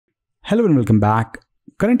Hello and welcome back.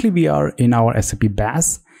 Currently we are in our SAP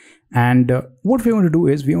BAS, and what we want to do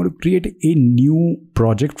is we want to create a new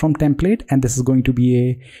project from template, and this is going to be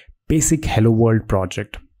a basic Hello World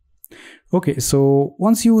project. Okay, so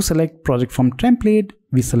once you select project from template,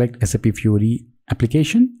 we select SAP Fiori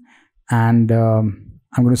application, and I'm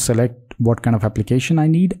going to select what kind of application I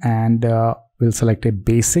need, and we'll select a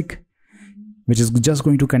basic, which is just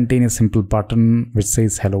going to contain a simple button which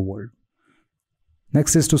says Hello World.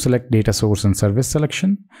 Next is to select data source and service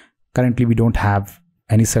selection. Currently we don't have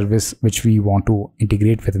any service which we want to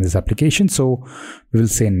integrate within this application, so we will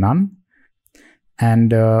say none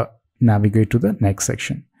and navigate to the next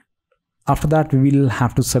section. After that, we will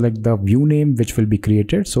have to select the view name which will be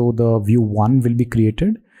created. So the view 1 will be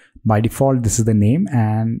created. By default, this is the name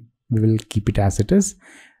and we will keep it as it is.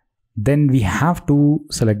 Then we have to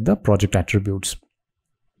select the project attributes.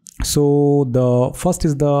 So the first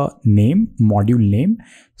is the name, module name.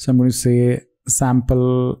 So I'm going to say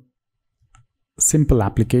simple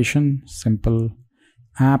application, simple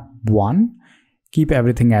app 1. Keep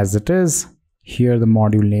everything as it is. Here the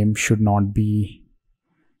module name should not be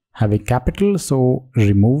have a capital, so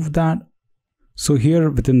remove that. So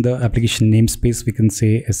here within the application namespace we can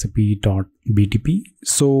say SAP.BTP.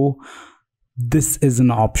 So this is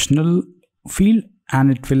an optional field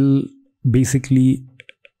and it will basically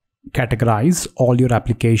categorize all your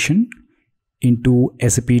application into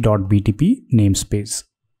SAP.BTP namespace.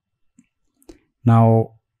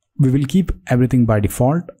 Now we will keep everything by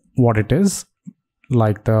default what it is,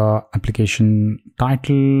 like the application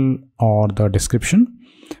title or the description.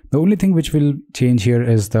 The only thing which will change here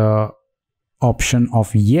is the option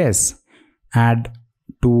of yes, add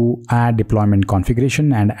deployment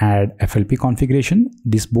configuration and add FLP configuration.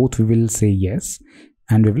 These both we will say yes,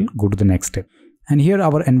 and we will go to the next step. And here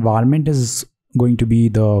our environment is going to be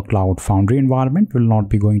the Cloud Foundry environment. We'll not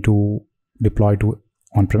be going to deploy to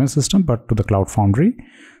on-premise system, but to the Cloud Foundry.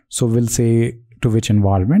 So we'll say to which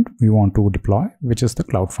environment we want to deploy, which is the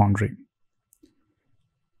Cloud Foundry.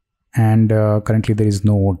 And currently there is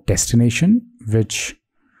no destination which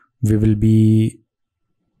we will be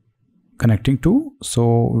connecting to.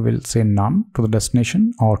 So we will say none to the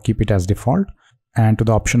destination or keep it as default. And to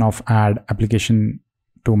the option of add application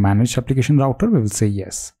to manage application router, we will say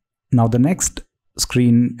yes. Now the next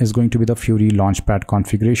screen is going to be the Fiori Launchpad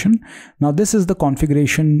configuration. Now this is the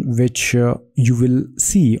configuration which you will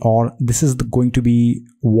see, or this is going to be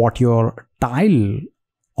what your tile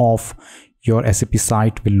of your SAP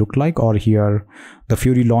site will look like, or here the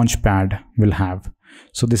Fiori Launchpad will have.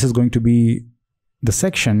 So this is going to be the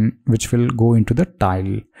section which will go into the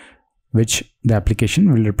tile which the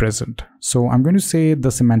application will represent. So I'm going to say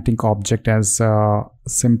the semantic object as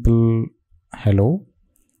simple hello,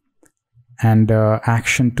 and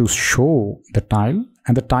action to show the tile,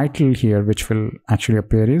 and the title here which will actually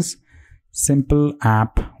appear is simple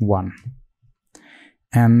app 1,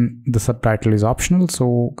 and the subtitle is optional,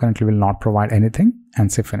 so currently will not provide anything,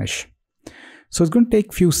 and say finish. So it's going to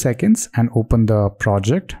take few seconds and open the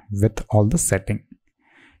project with all the setting.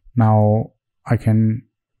 Now I can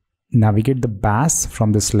navigate the BAS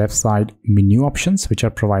from this left side menu options which are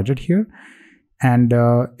provided here. And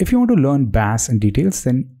if you want to learn BAS in details,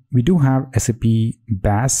 then we do have SAP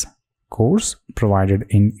BAS course provided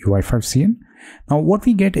in UI5-CN. Now what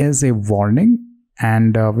we get is a warning,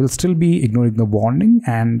 and we'll still be ignoring the warning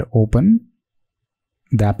and open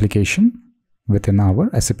the application within our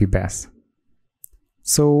SAP BAS.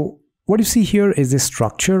 So what you see here is a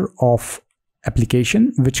structure of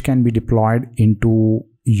application which can be deployed into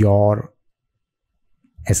your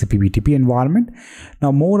SAP BTP environment.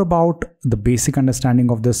 Now more about the basic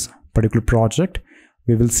understanding of this particular project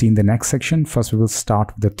we will see in the next section. First we will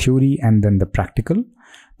start with the theory and then the practical.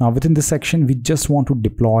 Now within this section we just want to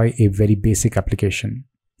deploy a very basic application.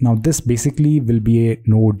 Now this basically will be a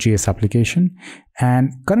Node.js application,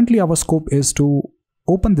 and currently our scope is to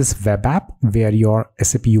open this web app where your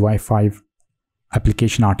SAP UI5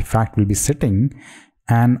 application artifact will be sitting,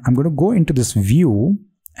 and I'm going to go into this view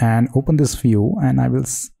and open this view, and I will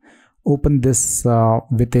open this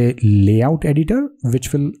with a layout editor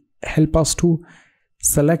which will help us to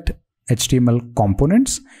select HTML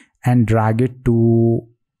components and drag it to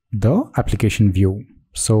the application view.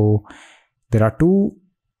 So there are two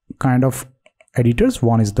kind of editors.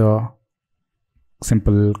 One is the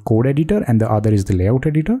simple code editor and the other is the layout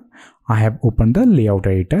editor. I have opened the layout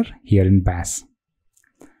editor here in BAS.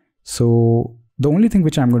 So the only thing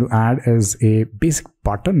which I'm going to add is a basic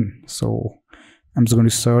button. So I'm just going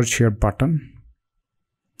to search here button.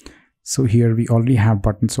 So here we already have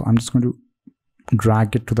button. So I'm just going to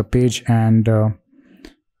drag it to the page, and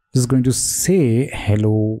this is going to say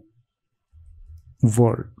hello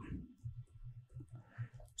world.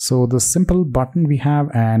 So the simple button we have,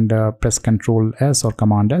 and press Ctrl S or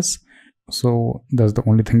Command S. So that's the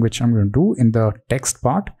only thing which I'm going to do in the text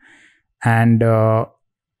part. And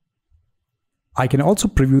I can also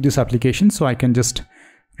preview this application. So I can just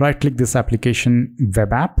right click this application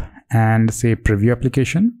web app and say preview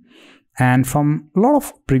application. And from a lot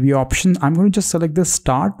of preview options, I'm going to just select this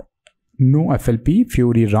start no FLP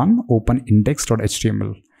Fiori run open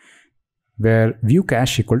index.html, where view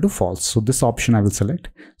cache equal to false. So this option I will select.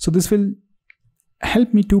 So this will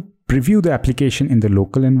help me to preview the application in the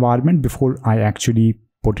local environment before I actually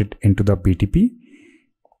put it into the BTP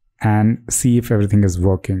and see if everything is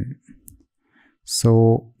working.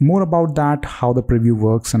 So more about that, how the preview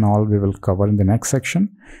works and all, we will cover in the next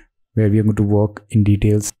section, where we are going to work in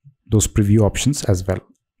details those preview options as well.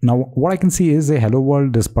 Now what I can see is a hello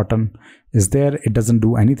world. This button is there. It doesn't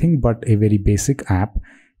do anything, but a very basic app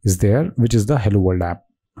is there, which is the hello world app.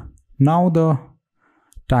 Now the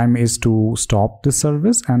time is to stop this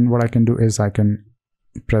service, and what I can do is I can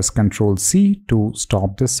press Ctrl C to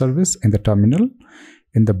stop this service in the terminal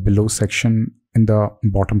in the below section in the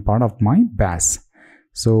bottom part of my BAS.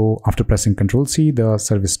 So after pressing Ctrl C, the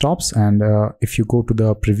service stops, and if you go to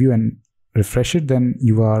the preview and refresh it, then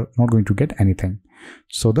you are not going to get anything.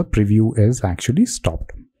 So the preview is actually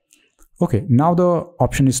stopped. Okay, now the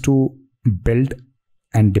option is to build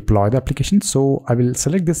and deploy the application. So I will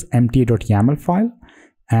select this MTA.YAML file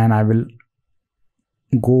and I will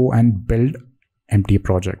go and build MTA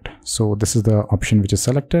project. So this is the option which is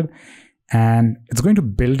selected, and it's going to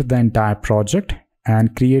build the entire project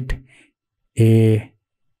and create a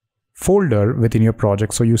folder within your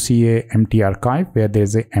project. So you see a MT archive where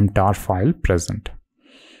there's a MTAR file present.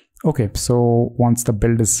 Okay, so once the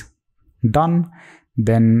build is done,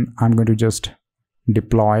 then I'm going to just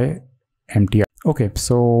deploy MTAR. Okay,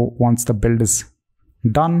 so once the build is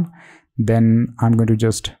done, then I'm going to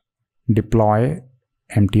just deploy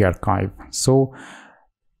MT archive. So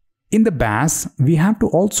in the BAS, we have to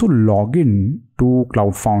also log in to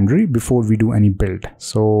Cloud Foundry before we do any build.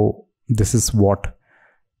 So this is what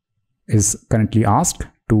is currently asked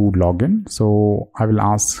to log in. So I will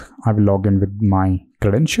log in with my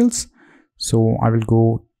credentials. So I will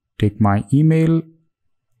go take my email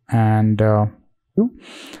and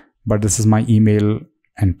but this is my email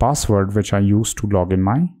and password which I use to log in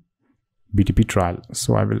my BTP trial.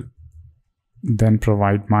 So I will then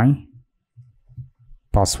provide my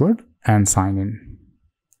password and sign in.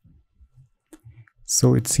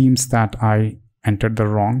 So it seems that I entered the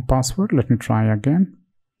wrong password. Let me try again.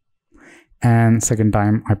 And second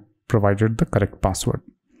time I provided the correct password.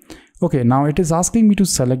 Okay, now it is asking me to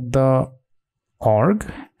select the org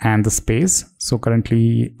and the space. So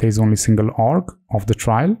currently there is only single org of the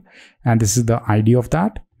trial, and this is the ID of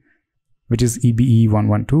that, which is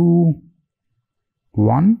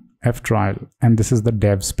EBE1121F trial, and this is the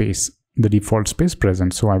dev space, the default space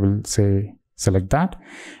present. So I will say select that,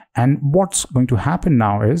 and what's going to happen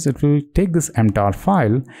now is it will take this MTAR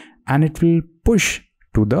file and it will push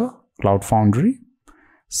to the Cloud Foundry.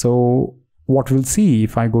 So what we'll see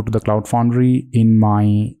if I go to the Cloud Foundry in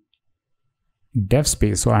my dev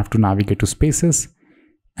space, so I have to navigate to spaces,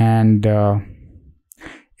 and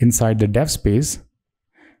inside the dev space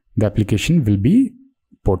the application will be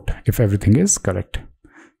put if everything is correct.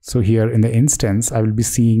 So here in the instance I will be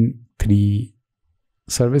seeing 3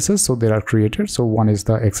 services. So there are created. So one is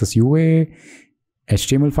the Access UA,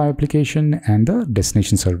 HTML5 application, and the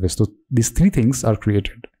destination service. So these 3 things are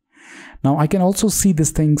created. Now I can also see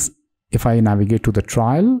these things if I navigate to the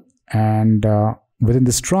trial, and within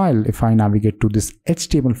this trial, if I navigate to this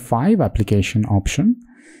HTML5 application option,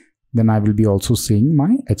 then I will be also seeing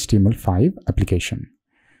my HTML5 application.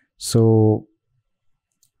 So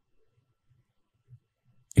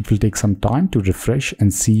it will take some time to refresh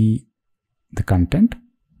and see the content.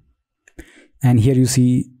 And here you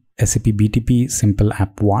see SAP BTP Simple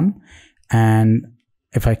App 1. And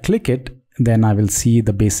if I click it, then I will see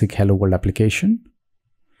the basic Hello World application.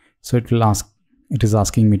 So it is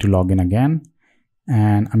asking me to log in again.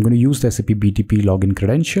 And I'm going to use the SAP BTP login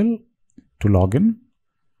credential to log in.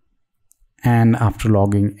 And after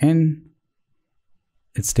logging in,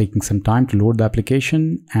 it's taking some time to load the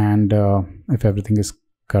application. And if everything is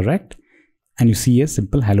correct, and you see a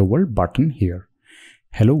simple Hello World button here.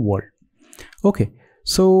 Hello World. Okay,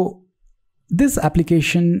 so this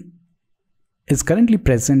application is currently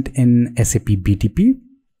present in SAP BTP,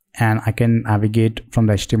 and I can navigate from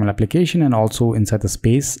the HTML application and also inside the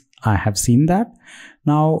space. I have seen that.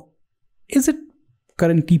 Now, is it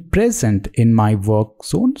currently present in my work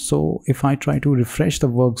zone? So if I try to refresh the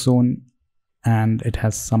work zone, and it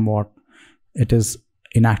has somewhat it is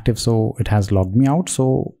inactive, so it has logged me out.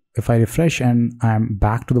 So if I refresh and I'm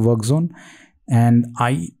back to the work zone and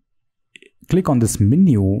I click on this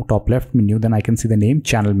menu, top left menu, then I can see the name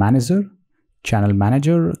Channel Manager,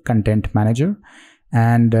 Content Manager.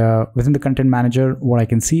 And within the Content Manager, what I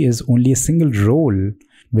can see is only a single role,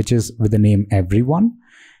 which is with the name Everyone.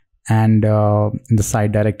 And in the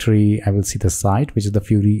site directory, I will see the site, which is the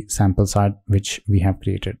Fiori sample site, which we have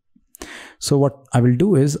created. So what I will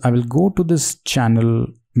do is I will go to this Channel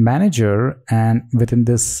Manager, and within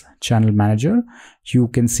this Channel Manager, you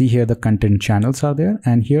can see here the content channels are there,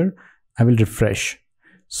 and here I will refresh.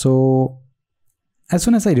 So as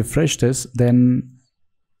soon as I refresh this, then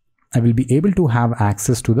I will be able to have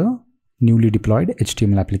access to the newly deployed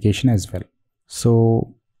HTML application as well.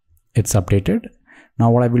 So it's updated. Now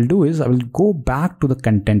what I will do is I will go back to the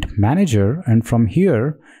Content Manager, and from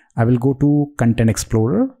here I will go to Content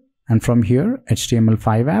Explorer, and from here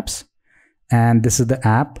HTML5 apps, and this is the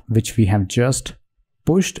app which we have just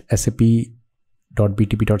pushed,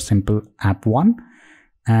 SAP.BTP.Simple App 1,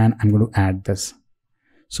 and I'm going to add this.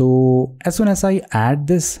 So as soon as I add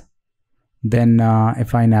this, then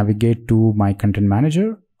if I navigate to my Content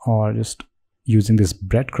Manager, or just using this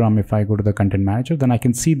breadcrumb, if I go to the Content Manager, then I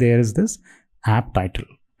can see there is this app title.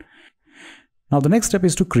 Now the next step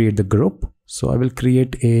is to create the group. So I will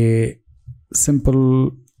create a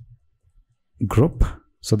simple group.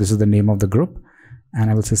 So this is the name of the group,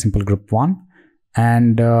 and I will say simple group 1.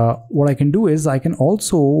 And what I can do is I can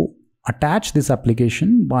also attach this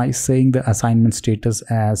application by saying the assignment status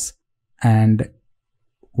as, and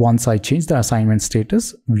once I change the assignment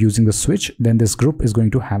status using the switch, then this group is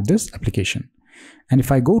going to have this application. And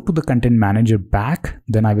if I go to the Content Manager back,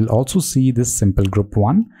 then I will also see this simple group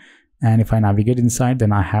 1. And if I navigate inside,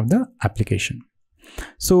 then I have the application.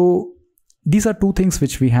 So these are two things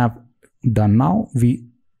which we have done now.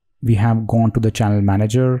 We have gone to the Channel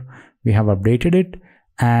Manager, we have updated it,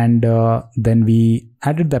 and then we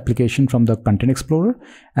added the application from the Content Explorer,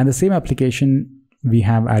 and the same application we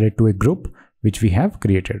have added to a group which we have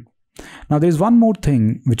created. Now there is one more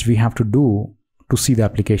thing which we have to do to see the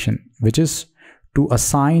application, which is to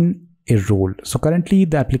assign a role. So currently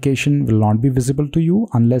the application will not be visible to you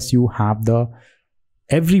unless you have the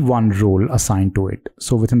Everyone role assigned to it.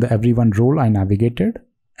 So within the Everyone role, I navigated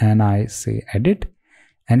and I say edit,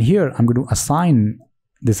 and here I'm going to assign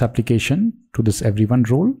this application to this Everyone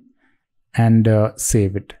role and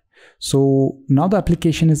save it. So now the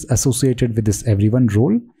application is associated with this Everyone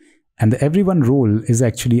role, and the Everyone role is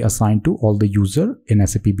actually assigned to all the user in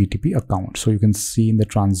SAP BTP account. So you can see in the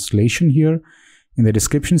translation here, in the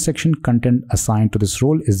description section, content assigned to this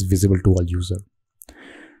role is visible to all user.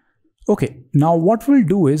 Okay, now what we'll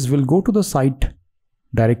do is we'll go to the site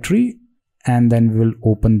directory, and then we'll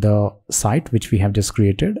open the site which we have just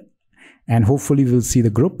created, and hopefully we'll see the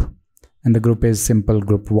group, and the group is simple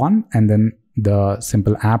group 1, and then the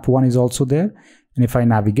simple app 1 is also there. And if I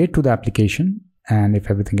navigate to the application, and if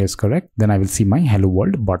everything is correct, then I will see my Hello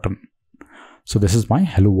World button. So this is my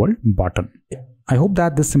Hello World button. I hope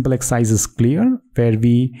that this simple exercise is clear, where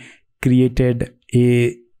we created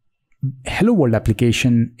a Hello World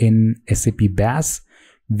application in SAP BAS.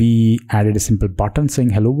 We added a simple button saying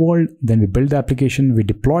Hello World, then we built the application, we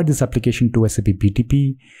deployed this application to SAP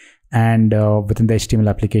BTP, and within the HTML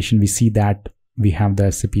application, we see that we have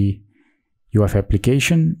the SAP UI5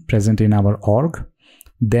 application present in our org.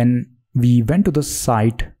 Then we went to the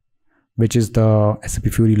site, which is the SAP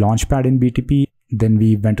Fiori Launchpad in BTP. Then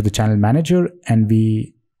we went to the Channel Manager and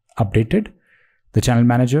we updated the Channel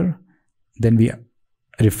Manager. Then we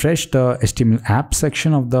refreshed the HTML app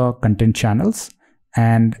section of the content channels.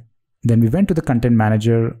 And then we went to the Content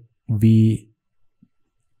Manager. We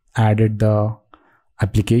added the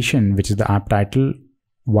application, which is the app title,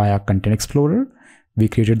 via Content Explorer. We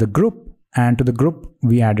created the group, and to the group,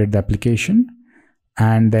 we added the application.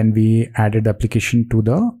 And then we added the application to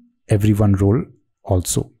the Everyone role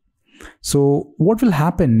also. So what will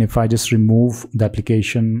happen if I just remove the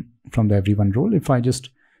application from the Everyone role? If I just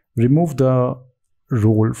remove the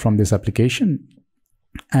role from this application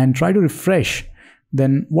and try to refresh,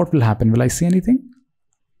 then what will happen? Will I see anything?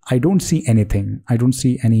 I don't see anything. I don't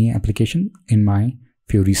see any application in my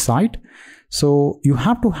Fiori site. So you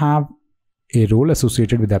have to have a role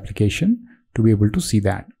associated with the application to be able to see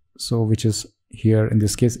that. So which is here in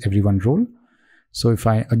this case, Everyone role. So if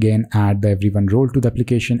I again add the Everyone role to the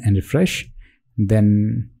application and refresh,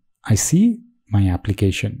 then I see my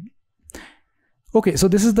application. Okay, so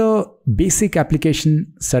this is the basic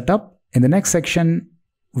application setup. In the next section,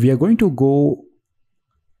 we are going to go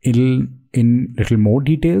in little more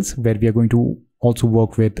details, where we are going to also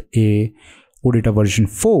work with a OData version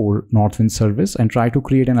 4 Northwind service and try to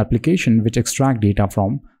create an application which extract data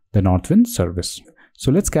from the Northwind service.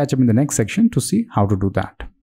 So let's catch up in the next section to see how to do that.